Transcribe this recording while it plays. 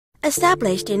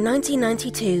Established in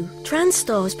 1992,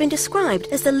 TransStore has been described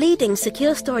as the leading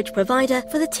secure storage provider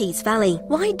for the Tees Valley.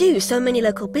 Why do so many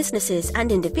local businesses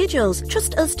and individuals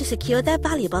trust us to secure their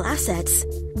valuable assets?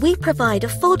 We provide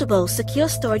affordable, secure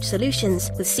storage solutions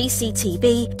with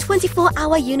CCTV,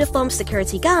 24-hour uniform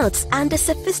security guards, and a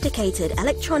sophisticated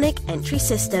electronic entry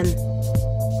system.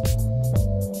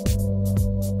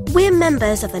 We're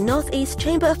members of the North East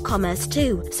Chamber of Commerce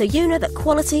too, so you know that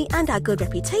quality and our good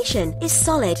reputation is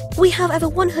solid. We have over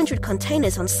 100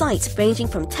 containers on site ranging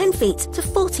from 10 feet to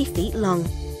 40 feet long.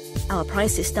 Our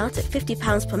prices start at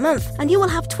 £50 per month and you will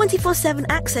have 24/7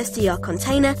 access to your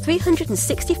container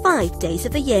 365 days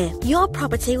of the year. Your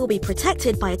property will be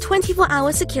protected by a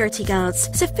 24-hour security guards,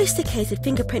 sophisticated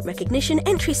fingerprint recognition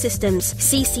entry systems,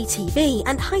 CCTV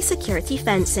and high security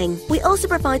fencing. We also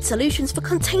provide solutions for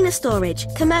container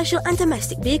storage, commercial and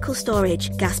domestic vehicle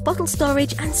storage, gas bottle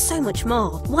storage and so much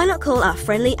more. Why not call our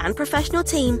friendly and professional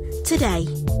team today?